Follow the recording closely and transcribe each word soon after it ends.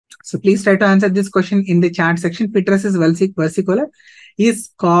So please try to answer this question in the chat section. Pityriasis versicolor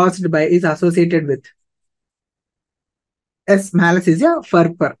is associated with S. Malassezia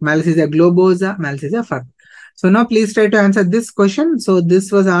furfur, Malassezia globosa, Malassezia furfur. So now please try to answer this question. So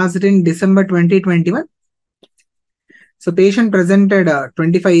this was asked in December 2021. So patient presented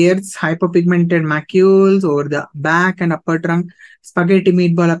 25 years, hypopigmented macules over the back and upper trunk, spaghetti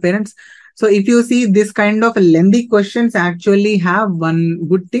meatball appearance. So if you see this kind of lengthy questions actually have one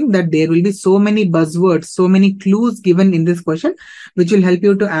good thing, that there will be so many buzzwords, so many clues given in this question, which will help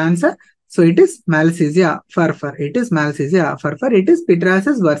you to answer. So it is Malassezia furfur. It is Malassezia furfur. It is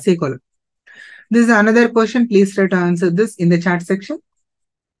pityriasis versicolor. This is another question. Please try to answer this in the chat section.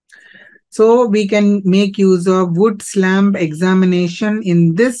 So we can make use of wood slump examination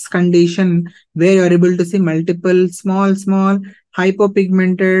in this condition where you are able to see multiple small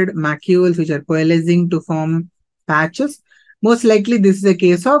hypopigmented macules which are coalescing to form patches. Most likely this is a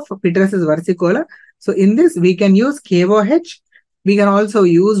case of pityriasis versicolor. So in this we can use KOH. We can also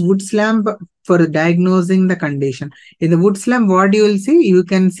use wood slump for diagnosing the condition. In the wood slump, what you will see? You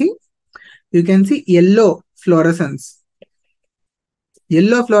can see yellow fluorescence.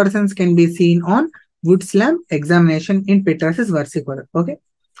 Yellow fluorescence can be seen on wood slump examination in pityriasis versicolor. Okay.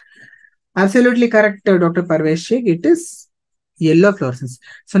 Absolutely correct, Dr. Parvesh Sheikh. It is yellow fluorescence.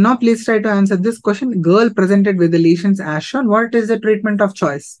 So now please try to answer this question. Girl presented with the lesions as shown. What is the treatment of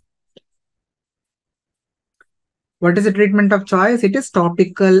choice? What is the treatment of choice? It is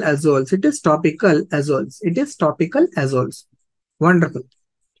topical azoles. It is topical azoles. It is topical azoles. Wonderful.